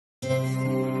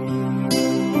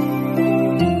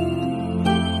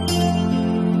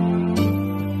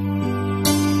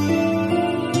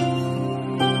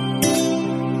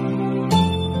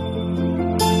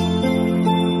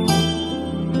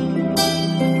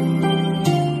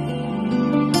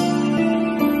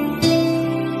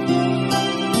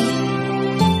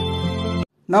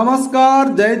नमस्कार,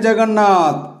 जय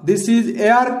Jagannath. This is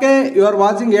ARK. You are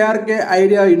watching ARK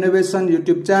Idea Innovation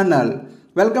YouTube channel.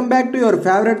 Welcome back to your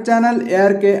favorite channel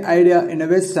ARK Idea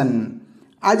Innovation.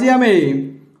 आज आमे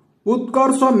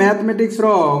उत्कर्ष mathematics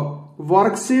रो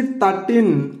worksheet 13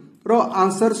 रो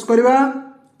answers करबा।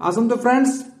 आसंतु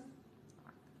friends,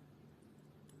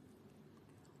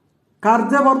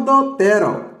 कार्यवर्ग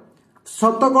 13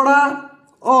 शतकड़ा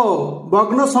और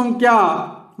भग्न संख्या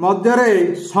मध्यरे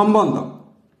संबंध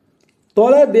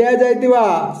तले दिया जाइतिबा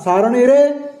सारणी रे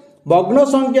भग्न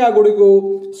संख्या गुडी को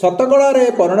शतकड़ा रे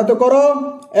परिणत करो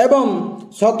एवं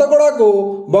शतकड़ा को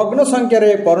भग्न संख्या रे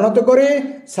परिणत करी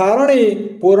सारणी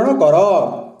पूर्ण करो।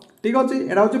 ठीक अछि,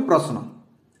 एटा होछि प्रश्न।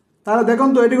 ताले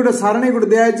देखंतु एटी गुटे सारणी गुटे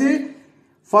दिया आछि।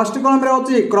 फर्स्ट कॉलम रे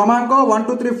अछि क्रमांक 1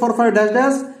 2 3 4 5 डैश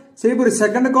डैश। सेही पुरी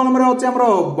सेकंड कॉलम रे अछि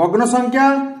हमरो भग्न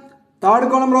संख्या।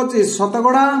 थर्ड कॉलम रे अछि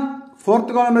शतकड़ा। फोर्थ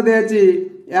कॉलम रे दिया आछि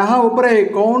यहाँ उपरे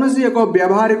कौन सी एक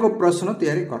व्यावहारिक प्रश्न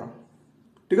तैयारी कर।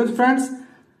 ठीक है फ्रेंड्स,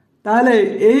 ताहले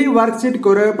यही वर्कशीट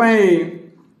करबा पई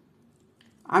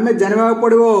आमे जानबा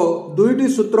पड़िबो दुईटी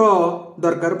सूत्र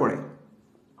दरकार पड़े।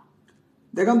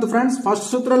 देखंतु फ्रेंड्स, फर्स्ट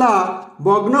सूत्र ला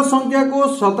भग्न संख्या को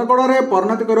शतकड़ा रे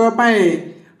परिणत करबा पई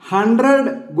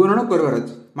 100 गुणन करबार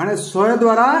अछि, माने 100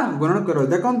 द्वारा गुणन करबो।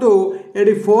 देखंतु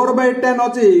एडी 4/10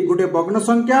 अछि गुटे भग्न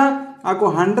संख्या, आको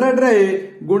 100 रे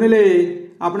गुणिले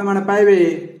आपने माने पाइबे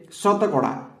शतकड़ा।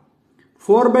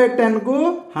 4/10 को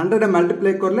 100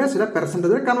 मल्टीप्लाई करले सेटा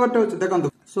परसेंटेज रे कन्वर्ट होछ। देखंतु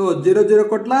सो 0 0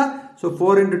 कटला, सो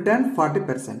 4 × 10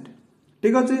 40%।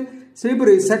 ठीक अछि। सेही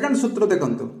पुरी सेकंड सूत्र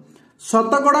देखंतु,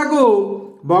 शतकड़ा को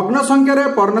भग्न संख्या रे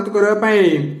परिणत करबा पई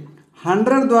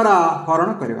 100 द्वारा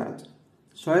हरण करबार अछि,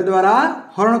 100 द्वारा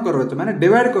हरण करबो अछि, माने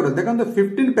डिवाइड करो। देखंतु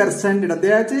 15% एटा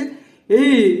दिया अछि।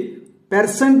 एही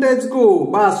परसेंटेज को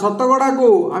बा शतकड़ा को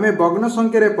आमे भग्न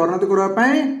संख्या रे परिणत करबा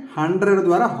पई 100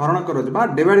 द्वारा हरण करो बा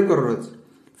डिवाइड करो।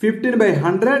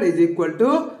 15/100 =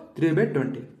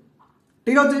 3/20।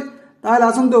 ठीक अछि। ताले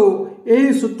आसंतु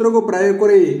एही सूत्र को प्रयोग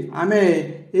करी आमे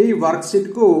एही वर्कशीट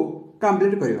को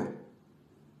कंप्लीट करिबा।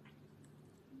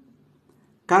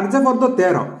 कार्यवर्ग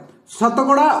 13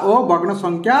 शतकड़ा और भग्न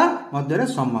संख्या मध्य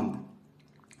संबंध।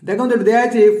 देखंतु दिया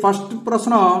अछि फर्स्ट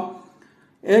प्रश्न।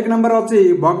 एक नंबर अछि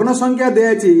भग्न संख्या दिया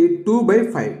अछि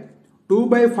 2/5।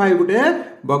 2/5 गुटे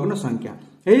भग्न संख्या।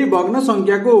 एही भग्न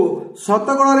संख्या को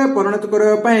शतकड़ा रे परिणत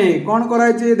करबा पई कोन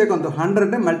कराय छि? देखंतु 100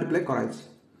 रे मल्टीप्लाई कराय छि।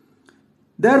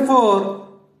 Therefore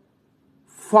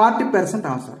 40%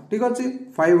 answer. ठीक अछि।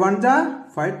 5 1 जा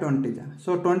 5 20 जा,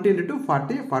 सो 20 ×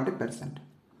 40 40%।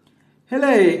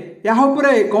 हेले यहाँ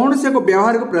उपरे कौन से को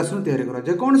व्यवहारिक प्रश्न तैयारी करो।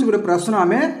 जे कौन से गुटे प्रश्न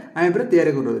आमे पर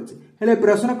तैयारी करो अछि। हेले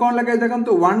प्रश्न कौन लगे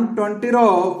देखंतु 120 रो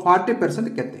 40%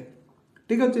 केते।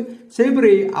 ठीक अछि। सेही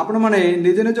परी आपण माने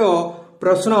निज निज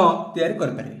प्रश्न तैयारी कर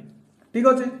पारे। ठीक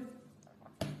अछि।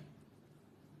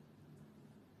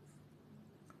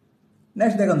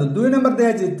 नेक्स्ट देखंतु 2 नंबर दे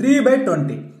अछि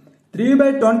 3/20।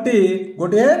 3/20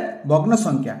 गोटे भग्न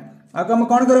संख्या। आको हम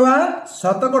कोन करबा?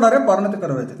 शतकड़ा रे परिणत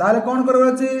करबा अछि। ताले कोन करबा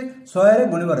अछि? 100 रे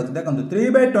गुणिबार अछि। देखंतु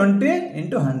 3/20 ×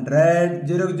 100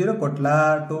 0 0 कटला,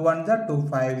 2 1 जा 2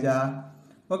 5 जा,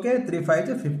 ओके 3 5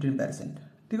 जा 15%।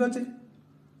 ठीक अछि।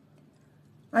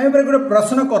 आइ पर गुटे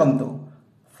प्रश्न करंतु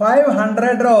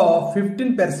 500 रो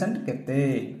 15% केते।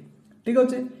 ठीक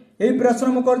अछि। एही प्रश्न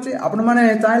म करछि। आपण माने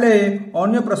चाहिले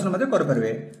अन्य प्रश्न मध्ये कर परबे।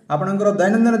 आपनकर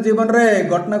दैनंदिन जीवन रे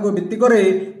घटना को भित्ति करे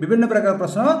विभिन्न प्रकार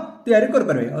प्रश्न तैयारी कर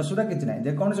परबे। असुविधा किछ नै।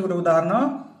 जे कोन से गुटे उदाहरण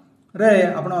रे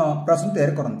आपण प्रश्न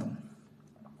तैयारी करंतु।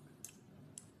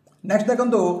 नेक्स्ट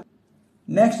देखंतु,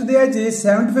 नेक्स्ट दिया अछि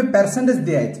 75%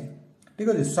 दिया अछि। ठीक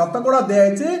अछि। शतकड़ा दिया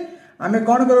अछि, आमे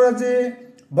कोन करबा अछि?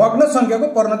 भग्न संख्या को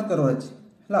परिणत करबा अछि।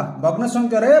 हला भग्न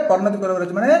संख्या रे परिणत करबा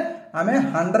अछि, माने आमे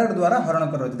 100 द्वारा हरण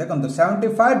करबा अछि। देखंतु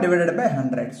 75 /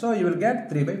 100, सो यू विल गेट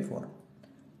 3/4।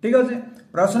 ठीक अछि।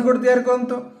 प्रश्न को तैयार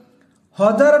करंतु।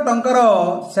 1000 टंका रो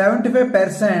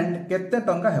 75% केते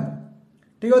टंका हेबो।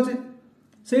 ठीक अछि।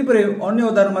 सेही परे अन्य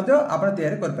उदाहरण मध्ये आपण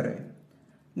तैयारी कर परबे।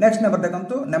 नेक्स्ट नंबर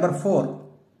देखंतु, नंबर 4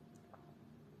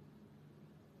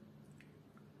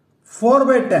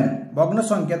 4/10 भग्न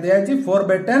संख्या दिया अछि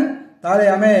 4/10। ताले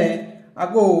आमे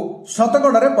आको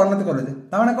शतकड़ा रे परिणत करबे।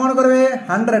 ता माने कोन करबे?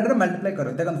 100 रे मल्टीप्लाई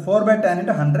करबे। देखंतु 4/10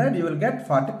 × 100 यू विल गेट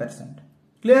 40%।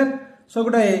 क्लियर? सो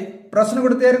गुटे प्रश्न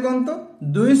गुटे तैयारी करंतु।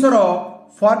 200 रो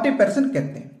 40%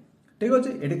 केते। ठीक अछि।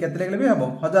 एठी केते लागले भी हबो।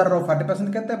 1000 रो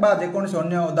 40% केते, बा जे कोन से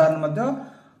अन्य उदाहरण मध्ये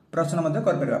प्रश्न मध्ये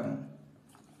कर परबे आपण।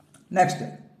 नेक्स्ट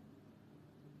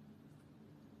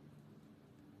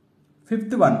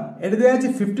 51 एठी दिया अछि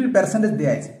 15%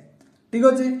 दिया अछि। ठीक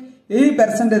अछि। यही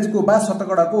परसेंटेज को बा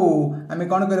शतकड़ा को आम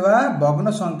कौन करवा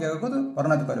भग्न संख्या को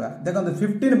परिणत करवा देखो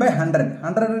 15/100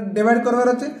 100 डिवाइड करवार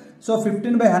अच्छे सो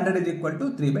 15/100 इज इक्वल टू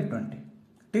 3/20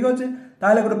 ठीक अच्छे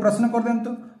ताले गोटे प्रश्न कर दिंतु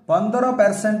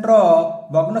 15%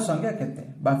 भग्न संख्या केते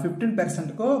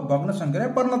 15% को भग्न संख्या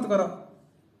परिणत कर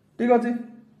ठीक अच्छे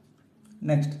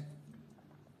नेक्स्ट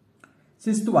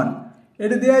 6th वन ये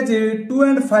दिया 2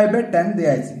 and 5/10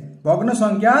 दिया भग्न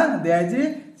संख्या दिया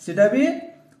सीटा भी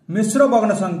मिश्र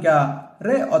भग्न संख्या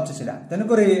रे अच्छी सीटा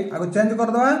तेणुक आगे चेंज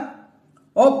करदे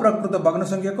अप्रकृत भग्न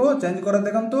संख्या को चेंज कर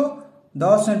देखो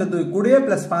 10 × 2 20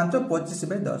 + 5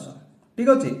 25/10 ठीक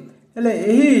अच्छे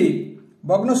यही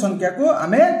भग्न संख्या को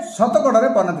आम शतकड़ा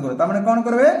परिणत कर कौन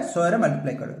करेंगे 100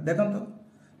 मल्टीप्लाई करेंगे देखो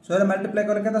 100 मल्टीप्लाई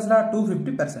करके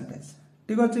 250%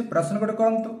 ठीक अच्छे प्रश्न गोटे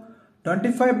करूँ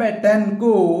 25/10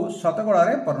 को शतकड़ा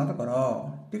परिणत कर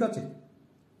ठीक अच्छे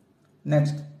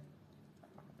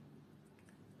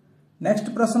नेक्स्ट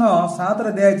प्रश्न 7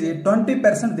 रे दिया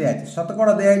 20% दिया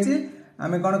शतकड़ा दिया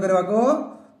आम कौन करवा को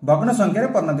भग्न संख्या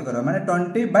परिणत कर माने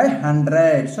 20/100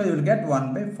 सो यू विल गेट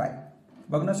 1/5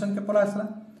 भग्न संख्या पला आसला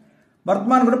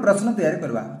वर्तमान गोटे प्रश्न तैयारी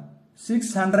करवा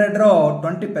 600 रो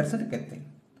 20% केते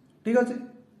ठीक अच्छे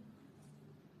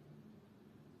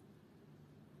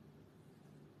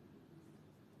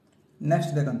नेक्स्ट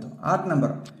देखंतो 8 नंबर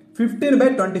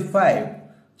 15/25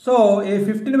 सो ये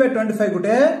 15/25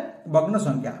 गोटे भग्न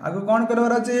संख्या आगे कौन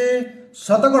करवार अच्छे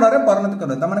शतकड़ा परिणत कर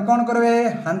तमाने कौन करेंगे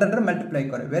 100 रे मल्टीप्लाई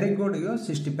करे वेरी गुड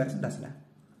 60% आसला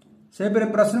से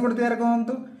प्रश्न गोटे तैयार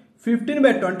करतु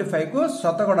 15/25 को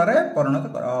शतकड़ा परिणत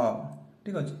कर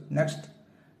ठीक अच्छे नेक्स्ट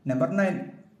नंबर 9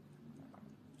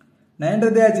 रे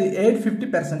दिया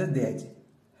 850% दिया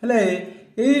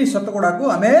यही शतकड़ा को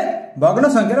आम भग्न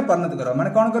संख्या परिणत कर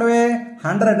माने कौन करेंगे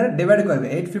 100 रे डिवाइड करेंगे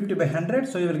 850/100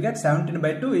 so you will get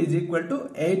 17/2 is equal to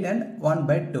 8 and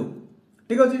 1/2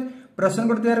 ठीक अच्छे प्रश्न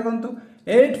गोटे तैयार करतु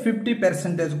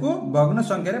 850% को भग्न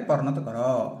संख्या परिणत कर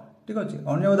ठीक अच्छे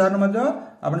अन्य उदाहरण आप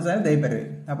चाहिए पारे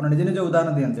आप निजे निज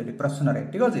उदाहरण दिखाते प्रश्न रे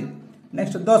ठीक अच्छे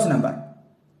नेक्स्ट 10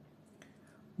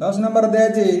 नंबर दिया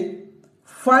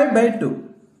 5/2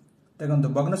 देखो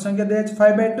भग्न संख्या दिया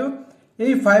 5/2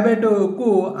 यही 5/2 को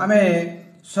आम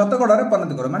शतकड़ा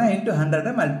परिणत कर माने इंटू 100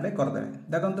 रे मल्टीप्लाई करदे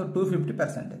देखो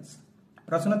 250%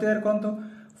 प्रश्न तैयार करतु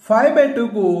 5/2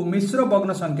 को मिश्र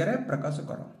भग्न संख्या रे प्रकाश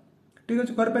कर ठीक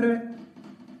अच्छे कर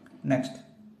नेक्स्ट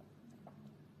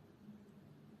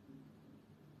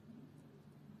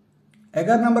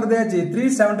 11 नंबर दिया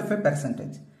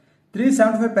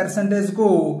 375% को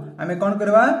आम कौन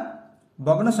करवा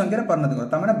भग्न संख्या परिणत कर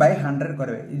तमाने बाय 100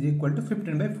 करेंगे इज इक्वल टू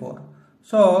 15/4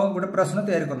 सो गोटे प्रश्न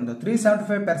तैयारी करते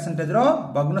 375% रो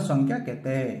भग्न संख्या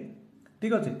केते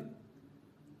ठीक अच्छे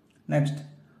नेक्स्ट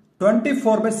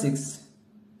 24/6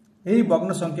 यही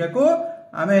भग्न संख्या को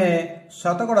आम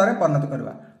शतकड़ा परिणत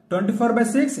करवा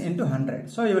 24/6 into 100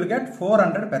 so you will get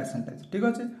 400% ठीक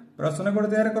अच्छे प्रश्न गोटे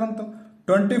तैयार करतु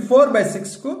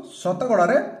 24/6 को शतकड़ा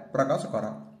प्रकाश कर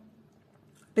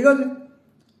ठीक अच्छे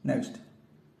नेक्स्ट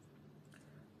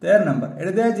 13 नंबर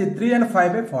ये दिया 3 and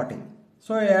 5/40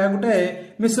 सो यह गोटे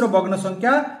मिश्र भग्न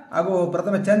संख्या आगो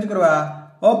प्रथम चेंज करवा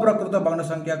अप्रकृत भग्न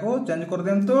संख्या को चेंज कर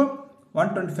दिंतु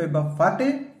 125/40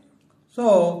 सो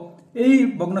यही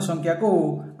भग्न संख्या को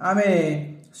आम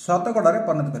शतकड़ा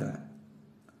परिणत करवा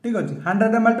ठीक अच्छे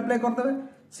 100 रे मल्टीप्लाई करदे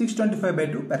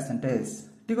 625/2%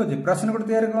 ठीक अच्छे प्रश्न गोटे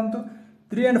तैयार करतु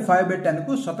 3 and 5/10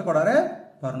 को शतकड़ा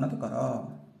परिणत कर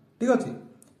ठीक अच्छे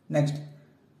नेक्स्ट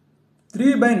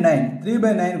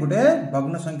 3/9 गोटे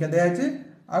भग्न संख्या दिखाई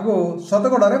आगो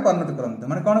शतकड़ा परिणत करते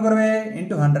माने कौन करेंगे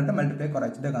इंटू 100 रे मल्टीप्लाई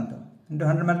कराई देखो इंटू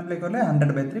 100 मल्टीप्लाई कले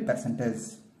 100/3%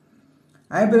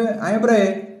 आइब्रे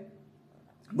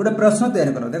गोटे प्रश्न तैयार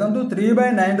कर देखो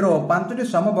 3/9 रो 5टी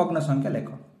समभग्न संख्या लेख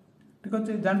ठीक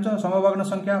अच्छे जान समभग्न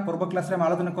संख्या पूर्व क्लास रे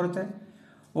आलोचना करे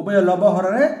उभय लव हर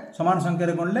समान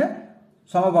संख्या गुणले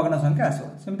समभग्न संख्या आसो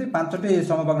सेमती 5टी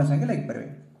समभग्न संख्या लिखि पारे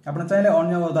आपण चाहिले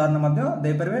अन्य उदाहरण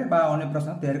दे पारे बा अन्य प्रश्न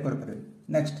तैयार कर पारे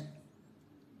नेक्स्ट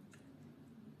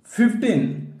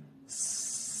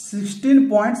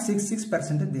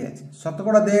 16.66% दिया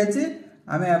शतकड़ा दिया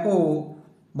आम या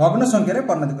भग्न संख्या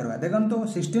परिणत करवा देखो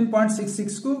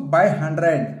 16.66 को बाय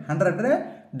 100 रे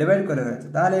डिवाइड कर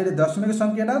दशमिक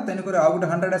संख्या तेणुक आउ गोटे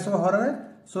 100 आस हर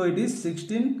so it is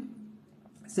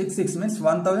 1666 means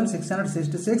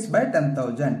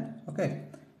 1666/10,000 okay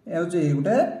ये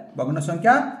गोटे भग्न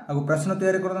संख्या आगु प्रश्न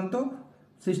तैयारी करतु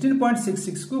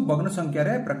 16.66 को भग्न संख्या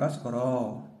रे प्रकाश कर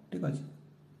ठीक अच्छे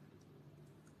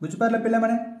बुझिपारे पिला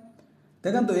माने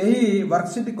देखो यही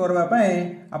वर्कशीट करने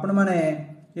आपण मैंने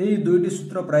यही दुईटी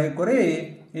सूत्र प्रयोग कर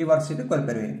वर्कशीट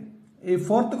करें ये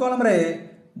 4th कॉलम रे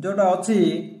जोटा अच्छी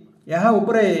यहाँ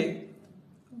उपरे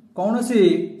कौन सी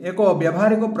एक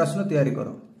व्यावहारिक प्रश्न तैयारी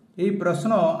करो। यही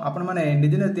प्रश्न आपण मैंने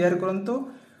निजे निजे तैयारी करंतु।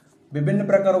 विभिन्न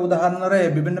प्रकार उदाहरण रे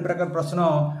विभिन्न प्रकार प्रश्न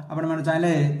आपण मैंने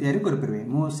चाहिए तैयारी करें।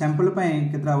 मु सैंपल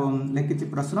केतरा लिखी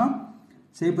प्रश्न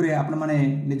से आपण मैंने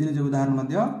निज निज उदाहरण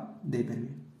दे पारे।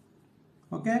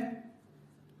 Okay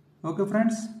okay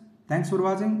friends, thanks for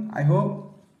watching. I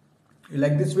hope you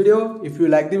like this video. If you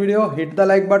like the video, hit the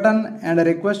like button, and I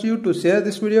request you to share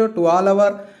this video to all our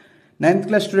 9th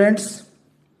class students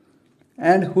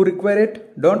and who require it.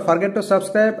 Don't forget to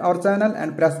subscribe our channel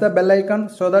and press the bell icon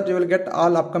so that you will get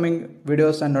all upcoming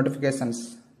videos and notifications.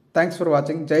 Thanks for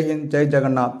watching. Jai Hind, Jai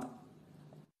Jagannath.